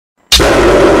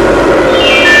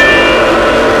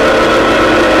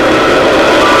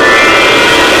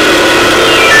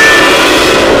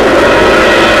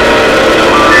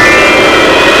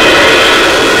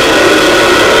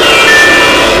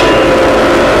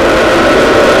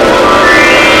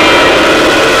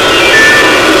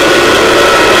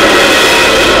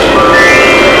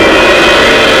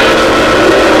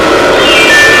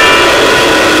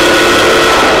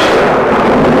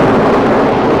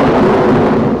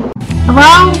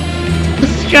Hello,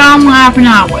 this is John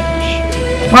Lavinowich,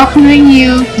 welcoming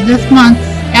you to this month's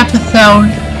episode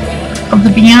of the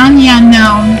Beyond the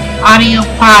Unknown audio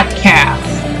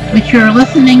podcast, which you're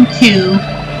listening to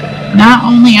not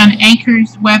only on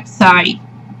Anchor's website,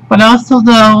 but also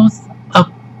those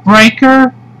of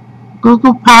Breaker,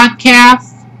 Google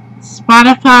Podcasts,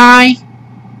 Spotify,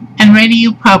 and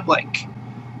Radio Public.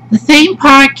 The same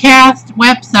podcast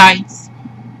websites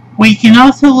where you can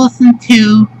also listen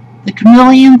to the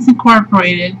Chameleons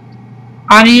Incorporated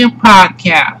audio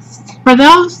podcast. For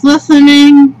those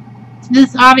listening to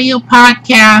this audio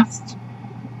podcast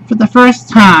for the first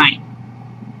time,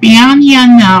 Beyond the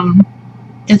Unknown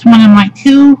is one of my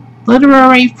two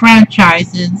literary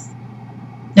franchises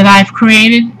that I've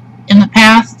created in the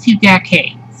past 2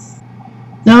 decades.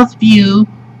 Those of you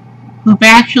who've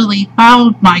actually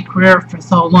followed my career for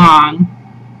so long,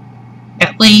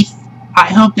 at least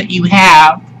I hope that you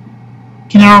have,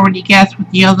 can already guess what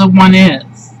the other one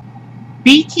is.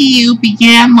 BTU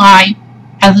began life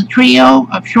as a trio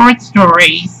of short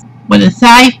stories with a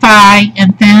sci-fi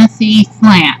and fantasy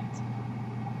slant,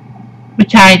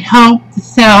 which I'd hoped to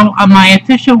sell on my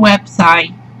official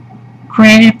website,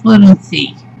 Creative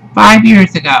Fluency, 5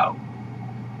 years ago.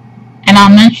 And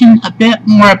I'll mention a bit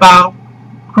more about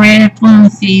Creative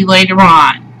Fluency later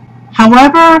on.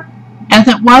 However, as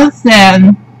it was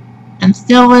then, and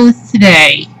still is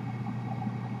today,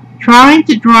 trying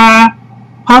to draw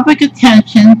public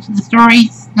attention to the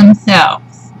stories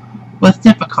themselves was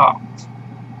difficult,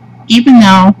 even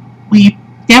though we've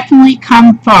definitely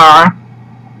come far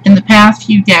in the past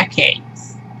few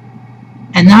decades,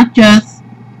 and not just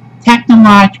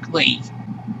technologically.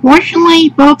 Fortunately,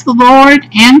 both the Lord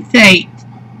and fate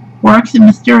works in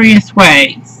mysterious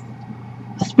ways,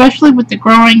 especially with the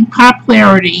growing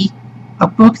popularity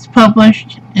of books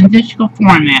published in digital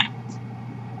format,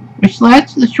 which led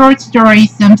to the short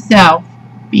stories themselves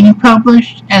being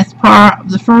published as part of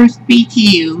the first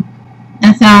BTU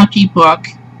anthology book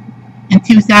in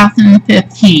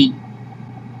 2015,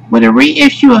 with a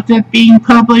reissue of it being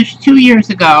published 2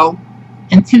 years ago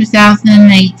in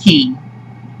 2018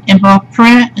 in both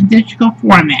print and digital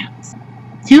formats.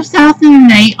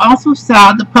 2008 also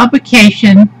saw the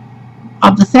publication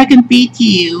of the second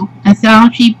BTU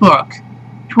anthology book,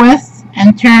 Twists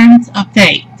and Turns of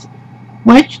Fate,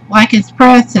 which, like its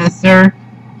predecessor,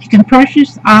 you can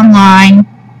purchase online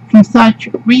from such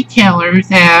retailers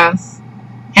as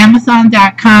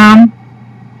Amazon.com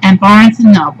and Barnes &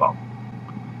 Noble.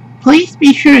 Please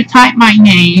be sure to type my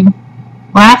name,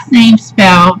 last name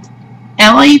spelled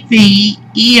Lavernoych,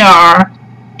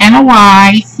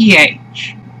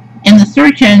 in the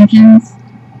search engines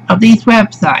of these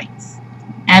websites,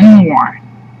 and more.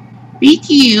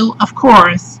 BTU, of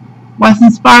course, was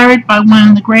inspired by one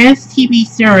of the greatest TV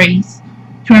series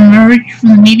to emerge from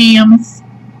the medium's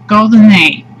golden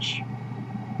age,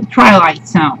 The Twilight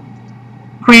Zone,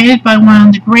 created by one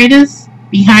of the greatest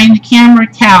behind-the-camera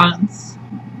talents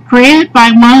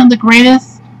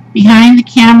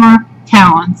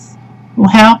who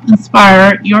helped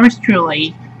inspire yours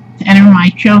truly to enter my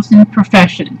chosen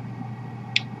profession,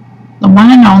 the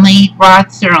one and only Rod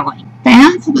Serling.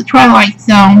 Fans of The Twilight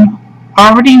Zone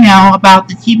already know about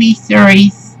the TV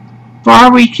series'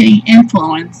 far-reaching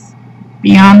influence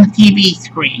beyond the TV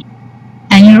screen,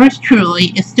 and yours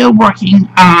truly is still working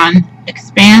on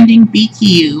expanding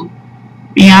BTU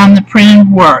beyond the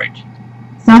printed word,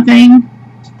 something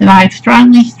that I've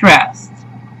strongly stressed,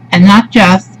 and not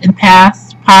just in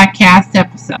past podcast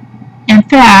episodes. In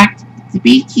fact, the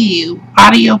BTU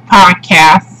audio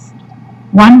podcasts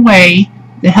one way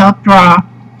to help draw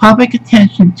public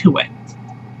attention to it,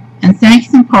 and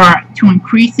thanks in part to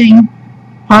increasing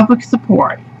public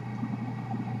support,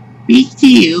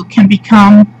 BTU can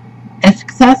become as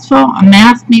successful a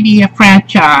mass media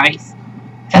franchise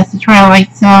as The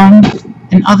Twilight Zone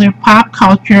and other pop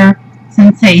culture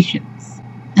sensations,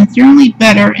 and certainly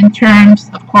better in terms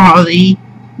of quality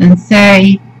than,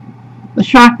 say, the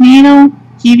Sharknado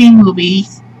TV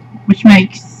movies, which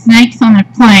make snakes on a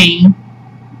plane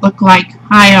look like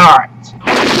high art.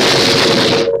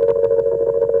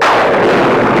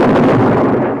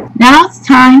 Now it's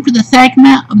time for the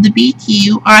segment of the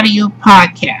BTU audio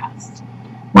podcast,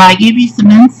 where I give you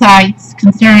some insights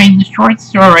concerning the short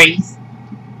stories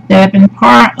that have been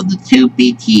part of the 2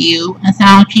 BTU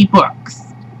anthology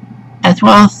books, as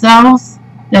well as those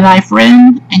that I've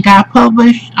written and got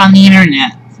published on the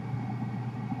internet,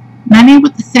 many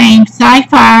with the same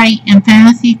sci-fi and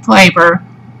fantasy flavor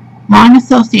long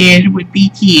associated with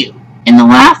BTU. In the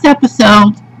last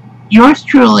episode, yours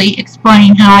truly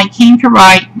explained how I came to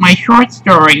write my short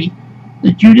story,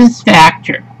 The Judas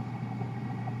Factor,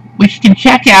 which you can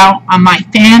check out on my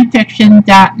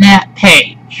fanfiction.net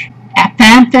page at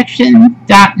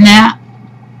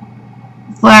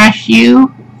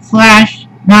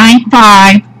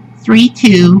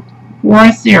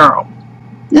fanfiction.net/u/953240.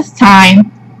 This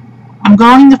time, I'm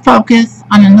going to focus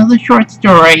on another short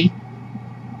story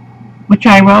which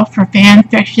I wrote for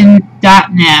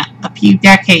fanfiction.net a few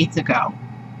decades ago,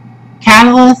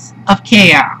 Catalyst of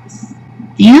Chaos.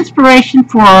 The inspiration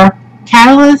for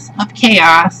Catalyst of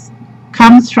Chaos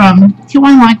comes from two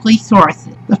unlikely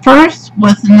sources. The first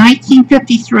was the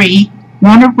 1953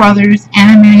 Warner Brothers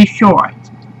animated short,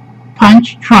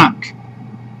 Punch Drunk,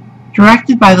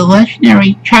 directed by the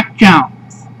legendary Chuck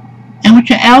Jones, in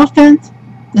which an elephant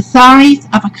the size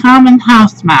of a common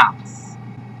house mouse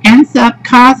ends up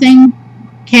causing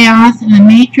chaos in a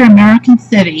major American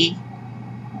city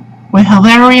with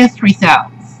hilarious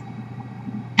results,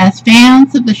 as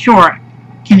fans of the short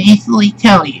can easily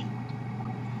tell you.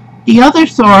 The other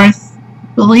source,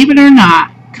 believe it or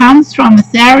not, comes from a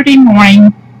Saturday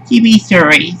morning TV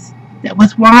series that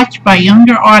was watched by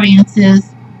younger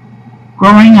audiences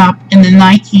growing up in the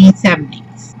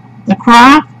 1970s. The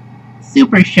Krofft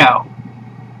Super Show,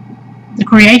 the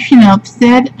creation of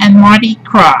Sid and Marty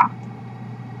Krofft,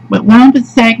 with one of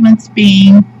its segments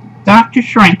being Dr.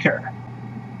 Shrinker.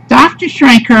 Dr.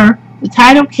 Shrinker, the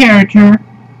title character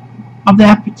of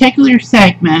that particular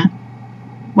segment,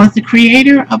 was the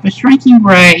creator of a shrinking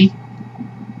ray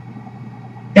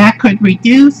that could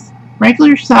reduce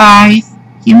regular size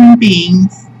human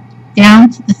beings down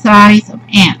to the size of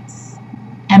ants,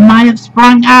 and might have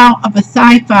sprung out of a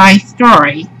sci-fi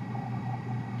story,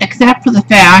 except for the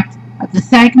fact that the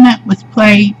segment was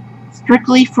played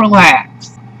strictly for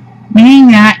laughs,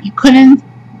 meaning that you couldn't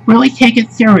really take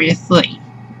it seriously,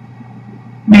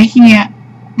 making it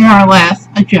more or less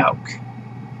a joke,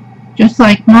 just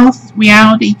like most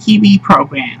reality TV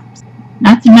programs.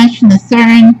 Not to mention the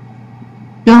certain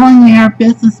billionaire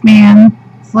businessman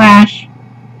slash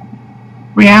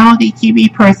reality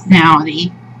TV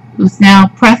personality who's now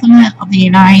President of the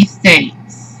United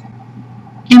States.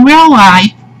 In real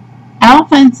life,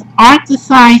 elephants aren't the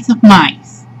size of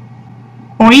mice,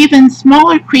 or even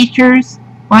smaller creatures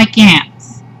like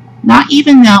ants, not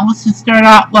even those who start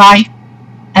out life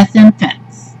as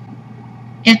infants.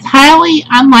 It's highly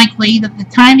unlikely that the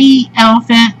tiny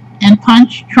elephant in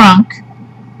Punch Drunk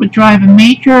would drive a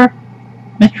major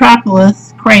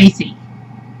metropolis crazy,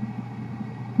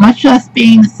 much less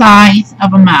being the size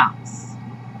of a mouse,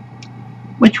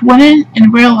 which wouldn't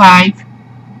in real life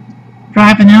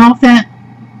drive an elephant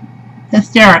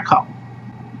hysterical.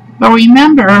 But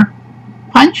remember,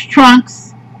 Punch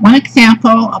Drunk's one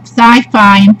example of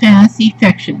sci-fi and fantasy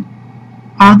fiction,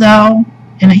 although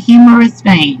in a humorous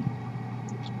vein,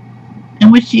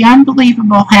 in which the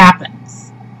unbelievable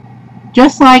happens,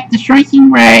 just like the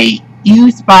shrinking ray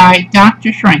used by Dr.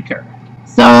 Shrinker.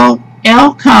 So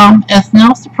it'll come as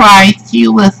no surprise to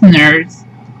you listeners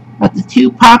that the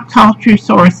two pop culture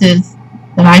sources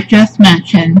that I just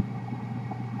mentioned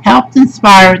helped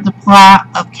inspire the plot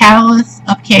of Catalyst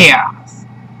of Chaos,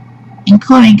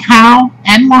 including how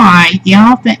and why the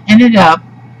elephant ended up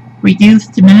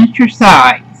reduced to miniature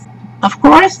size. Of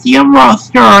course, the overall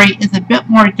story is a bit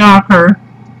more darker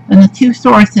than the two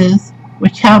sources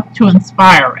which helped to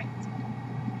inspire it.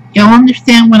 You'll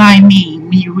understand what I mean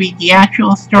when you read the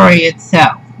actual story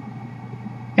itself.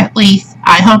 At least,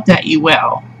 I hope that you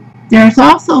will. There's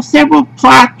also several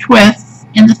plot twists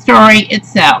in the story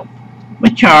itself,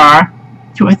 which are,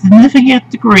 to a significant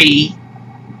degree,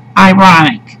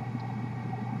 ironic,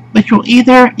 which will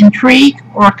either intrigue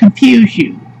or confuse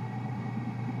you,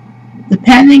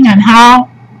 depending on how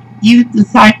you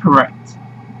decipher it,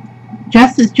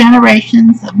 just as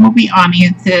generations of movie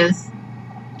audiences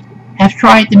have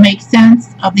tried to make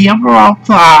sense of the overall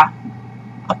plot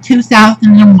of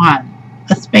 2001,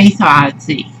 A Space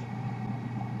Odyssey.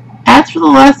 As for the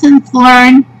lessons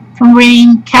learned from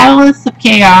reading Catalyst of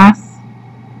Chaos,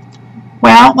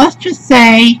 well, let's just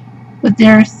say that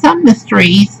there are some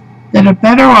mysteries that are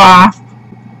better off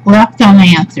left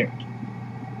unanswered,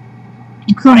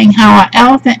 including how an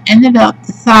elephant ended up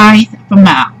the size of a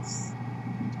mouse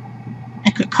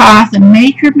and could cause a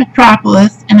major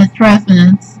metropolis and its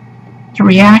residents to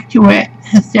react to it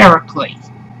hysterically.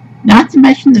 Not to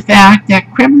mention the fact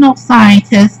that criminal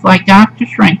scientists like Dr.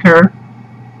 Shrinker,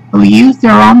 who use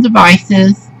their own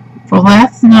devices for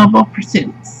less noble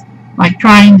pursuits, like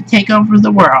trying to take over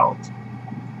the world,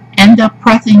 end up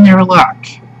pressing their luck,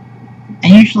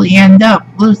 and usually end up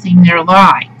losing their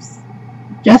lives.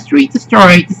 Just read the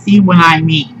story to see what I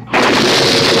mean.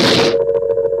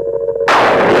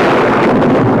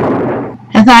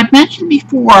 As I've mentioned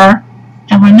before,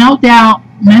 and will no doubt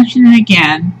mention it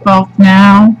again, both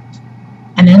now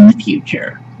and in the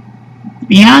future.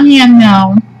 Beyond the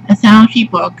Unknown anthology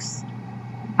books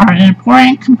are an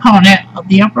important component of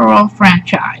the overall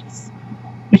franchise,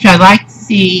 which I like to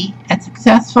see as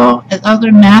successful as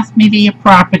other mass media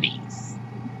properties,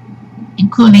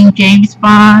 including James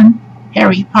Bond,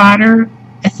 Harry Potter,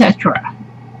 etc.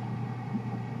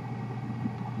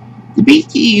 The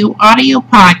BTU audio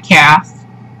podcast,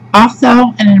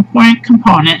 also an important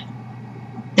component,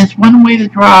 is one way to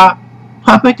draw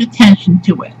public attention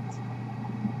to it.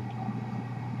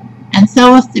 And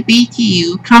so is the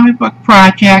BTU comic book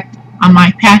project on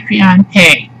my Patreon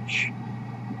page.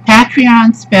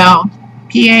 Patreon spelled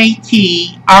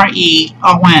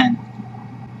Patreon.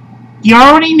 You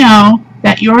already know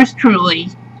that yours truly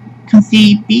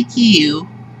conceived BTU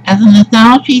as an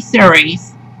anthology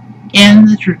series in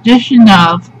the tradition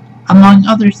of, among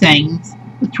other things,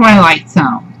 The Twilight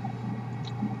Zone.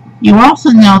 You also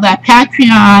know that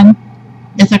Patreon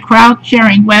is a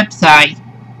crowd-sharing website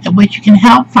in which you can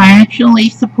help financially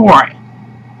support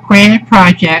creative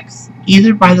projects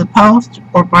either by the post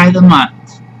or by the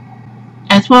month,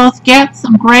 as well as get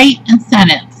some great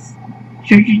incentives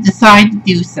should you decide to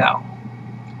do so,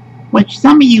 which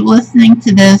some of you listening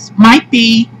to this might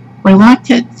be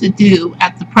reluctant to do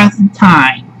at the present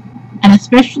time, and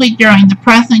especially during the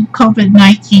present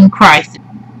COVID-19 crisis,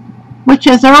 which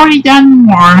has already done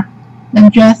more than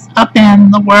just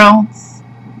upend the world's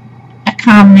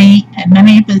economy and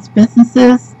many of its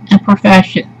businesses and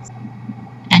professions,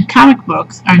 and comic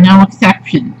books are no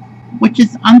exception, which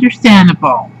is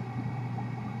understandable.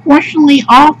 Fortunately,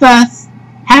 all of us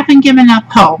haven't given up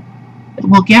hope that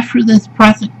we'll get through this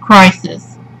present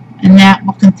crisis and that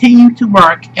we'll continue to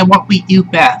work at what we do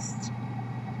best.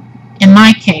 In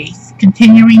my case,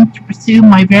 continuing to pursue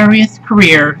my various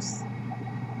careers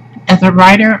as a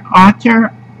writer,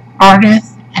 author,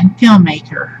 artist, and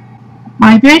filmmaker.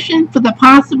 My vision for the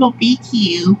possible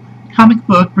BTU comic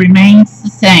book remains the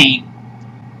same,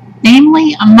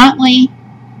 namely a monthly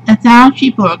anthology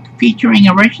book featuring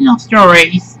original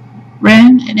stories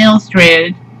written and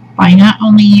illustrated by not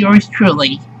only yours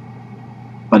truly,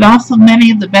 but also many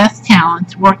of the best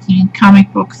talents working in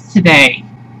comic books today,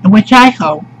 and which I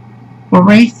hope will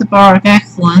raise the bar of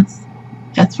excellence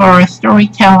as far as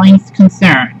storytelling is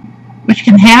concerned, which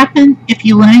can happen if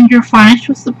you lend your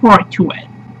financial support to it.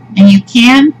 And you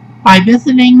can by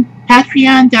visiting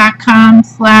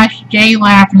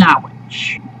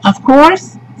patreon.com/jlavnowich. Of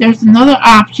course, there's another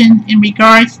option in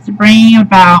regards to bringing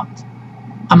about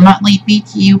a monthly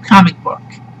BTU comic book,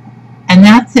 and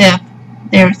that's if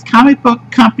there's comic book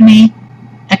company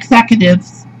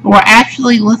executives who are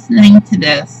actually listening to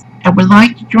this and would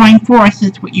like to join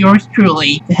forces with yours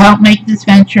truly to help make this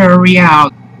venture a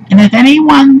reality. And if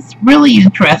anyone's really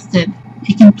interested,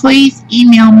 you can please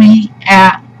email me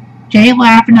at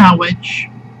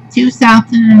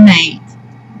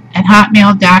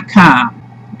jlavnowich2008@hotmail.com.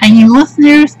 And you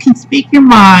listeners can speak your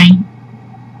mind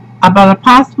about a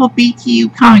possible BTU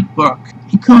comic book,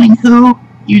 including who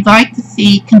you'd like to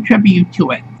see contribute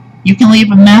to it. You can leave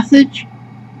a message,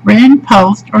 written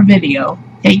post, or video,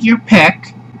 take your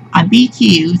pick, on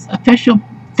BTU's official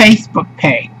Facebook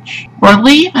page, or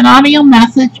leave an audio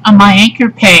message on my Anchor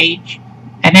page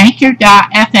at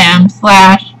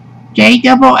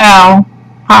anchor.fm/JLL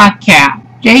podcast,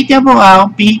 JLL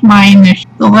being my initial.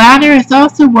 The latter is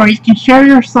also where you can share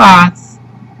your thoughts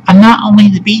on not only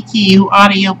the BTU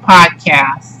audio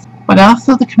podcast, but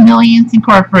also the Chameleons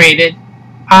Incorporated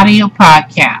audio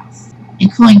podcast,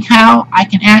 including how I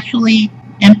can actually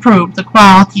improve the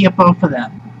quality of both of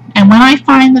them. And when I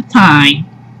find the time,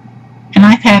 and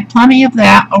I've had plenty of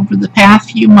that over the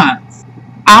past few months,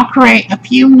 I'll create a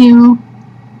few new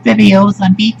videos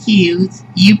on BTU's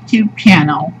YouTube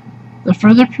channel to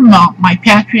further promote my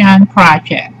Patreon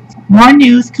project. More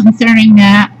news concerning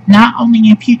that not only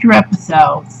in future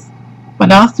episodes, but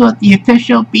also at the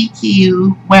official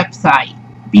BTU website,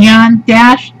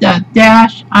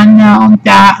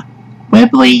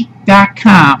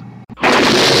 beyond-the-unknown.weebly.com.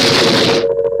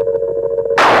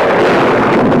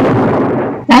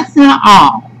 That's not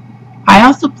all. I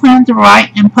also plan to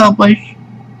write and publish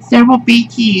several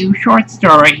BTU short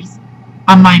stories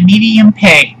on my Medium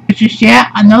page, which is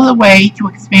yet another way to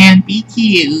expand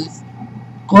BTU's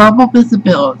global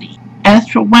visibility. As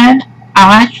for when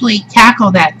I'll actually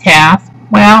tackle that task,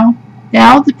 well,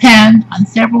 that'll depend on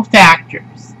several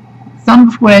factors, some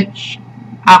of which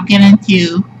I'll get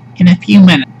into in a few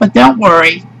minutes. But don't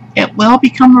worry, it will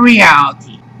become a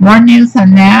reality. More news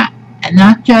on that, and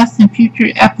not just in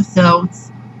future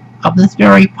episodes of this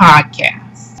very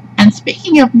podcast. And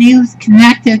speaking of news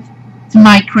connected to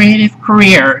my creative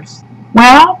careers?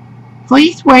 Well,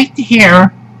 please wait to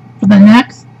hear for the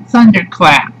next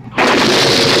thunderclap.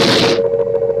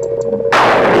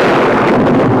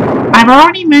 I've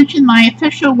already mentioned my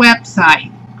official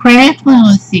website, Creative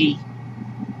Lunacy,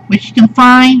 which you can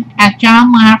find at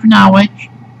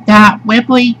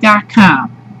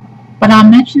johnlavrnowich.weebly.com. But I'll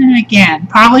mention it again,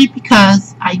 probably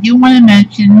because I do want to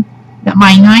mention that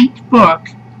my 9th book,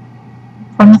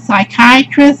 From the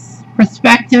Psychiatrist's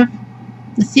Perspective,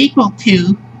 the sequel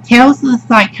to Tales of the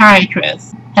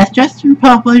Psychiatrist, has just been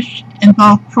published in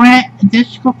both print and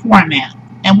digital format,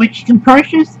 and which you can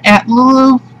purchase at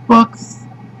Lulu's Books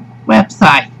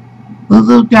website,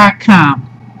 lulu.com,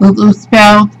 Lulu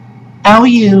spelled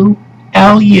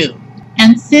L-U-L-U,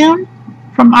 and soon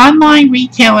from online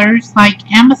retailers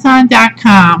like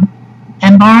Amazon.com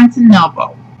and Barnes &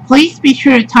 Noble. Please be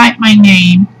sure to type my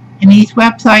name in these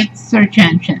websites' search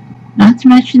engine, not to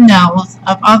mention those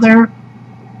of other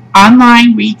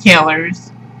online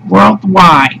retailers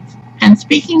worldwide. And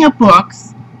speaking of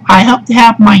books, I hope to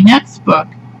have my next book,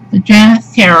 The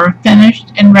Janus Terror,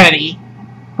 finished and ready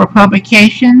for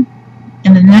publication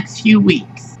in the next few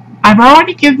weeks. I've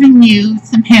already given you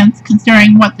some hints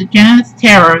concerning what the Janus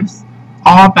Terror is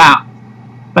all about,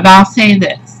 but I'll say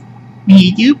this. When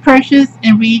you do purchase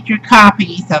and read your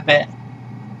copies of it,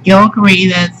 you'll agree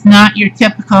that it's not your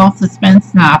typical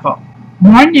suspense novel.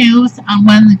 More news on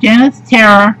when the Janus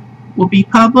Terror will be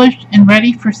published and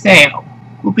ready for sale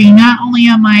will be not only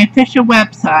on my official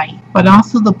website, but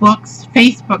also the book's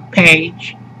Facebook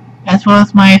page, as well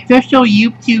as my official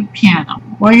YouTube channel,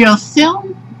 where you'll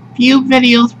soon view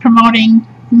videos promoting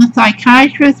From the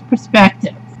Psychiatrist's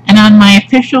Perspective, and on my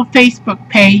official Facebook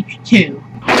page too.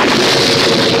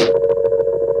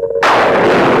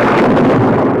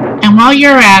 And while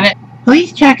you're at it,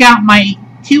 please check out my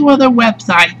 2 other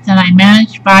websites that I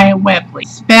manage via Weebly,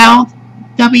 spelled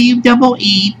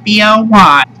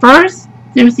W-E-E-B-L-Y. First,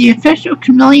 there's the official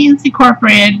Chameleons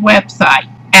Incorporated website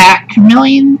at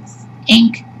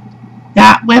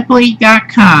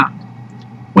chameleonsinc.weebly.com,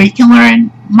 where you can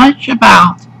learn much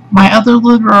about my other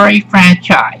literary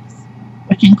franchise,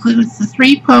 which includes the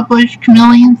 3 published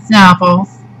Chameleons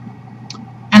novels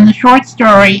and the short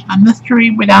story A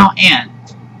Mystery Without End,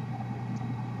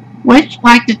 which,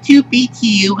 like the 2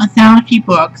 BTU anthology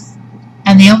books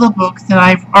and the other books that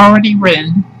I've already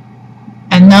written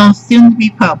and those soon to be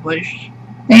published,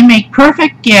 they make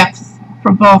perfect gifts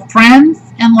for both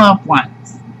friends and loved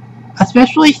ones,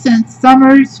 especially since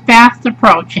summer's fast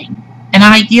approaching, and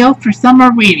ideal for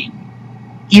summer reading,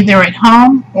 either at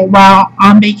home or while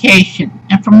on vacation.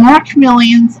 And for more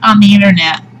Chameleons on the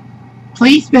internet,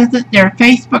 please visit their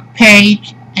Facebook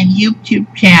page and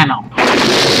YouTube channel.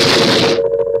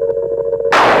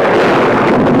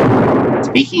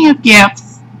 Speaking of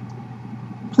gifts,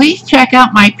 please check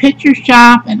out my Picture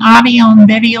Shop and audio and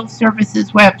video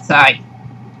services website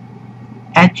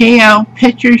at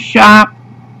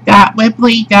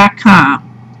jlpictureshop.weebly.com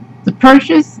to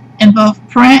purchase in both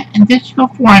print and digital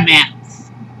formats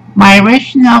my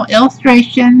original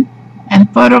illustration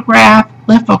and photograph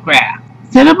lithograph,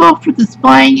 suitable for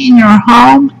displaying in your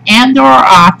home and or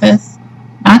office,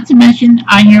 not to mention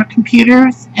on your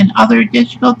computers and other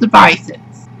digital devices.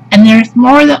 And there's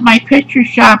more that my Picture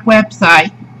Shop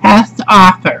website has to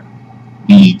offer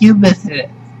when you do visit it,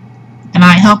 and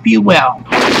I hope you will.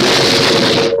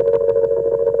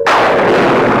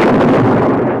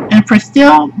 And for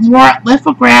still more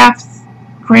lithographs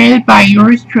created by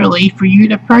yours truly for you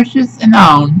to purchase and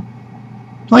own,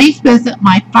 please visit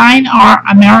my Fine Art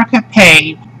America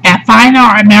page at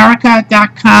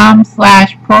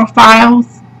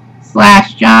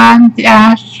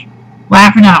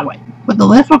fineartamerica.com/profiles/John-Lavrnowich. With the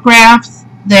lithographs,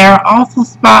 they are also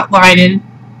spotlighted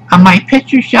on my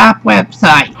Picture Shop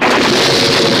website.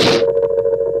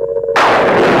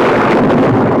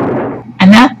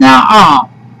 And that's not all.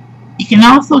 You can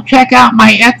also check out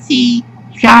my Etsy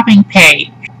shopping page.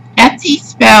 Etsy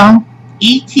spelled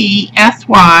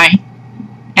E-T-S-Y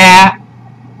at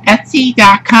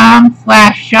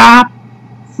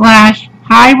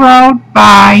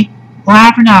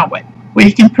etsy.com/shop/highroadbylavrnowich, where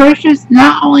you can purchase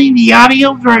not only the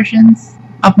audio versions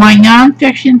of my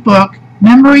nonfiction book,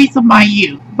 Memories of My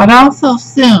Youth, but also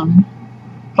soon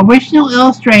original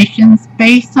illustrations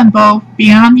based on both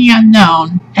Beyond the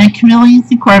Unknown and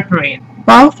Chameleons Incorporated,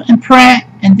 both in print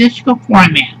and digital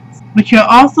formats, which you'll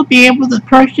also be able to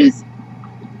purchase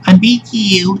on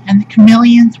BTU and the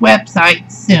Chameleons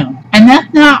website soon. And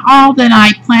that's not all that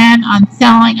I plan on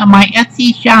selling on my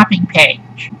Etsy shopping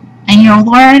page, and you'll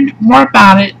learn more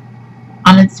about it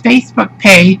on its Facebook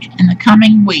page in the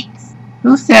coming weeks.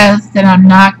 Who says that I'm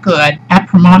not good at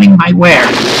promoting my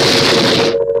wares?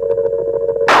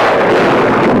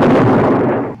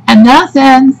 And thus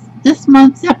ends this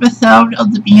month's episode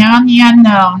of the Beyond the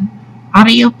Unknown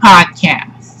audio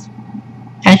podcast.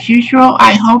 As usual,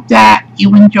 I hope that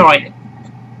you enjoyed it.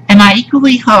 And I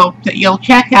equally hope that you'll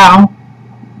check out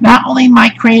not only my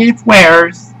creative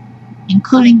wares,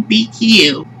 including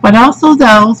BTU, but also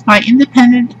those by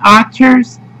independent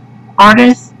authors,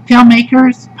 artists,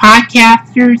 filmmakers,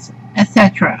 podcasters,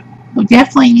 etc., who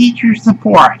definitely need your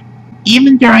support,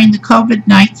 even during the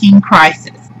COVID-19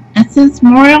 crisis. And since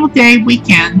Memorial Day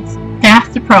weekend's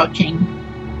fast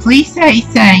approaching, please say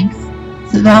thanks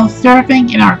to those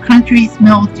serving in our country's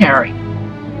military.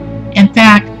 In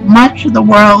fact, much of the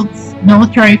world's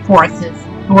military forces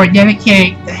who are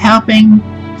dedicated to helping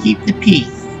keep the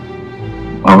peace,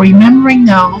 while remembering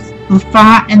those who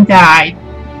fought and died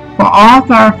for all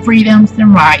of our freedoms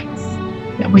and rights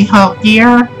that we hold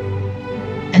dear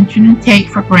and shouldn't take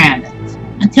for granted.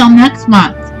 Until next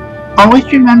month,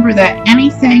 always remember that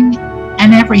anything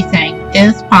and everything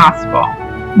is possible,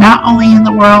 not only in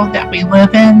the world that we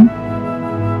live in,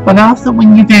 but also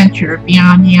when you venture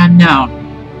beyond the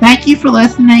unknown. Thank you for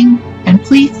listening, and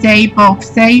please stay both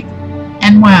safe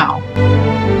and well.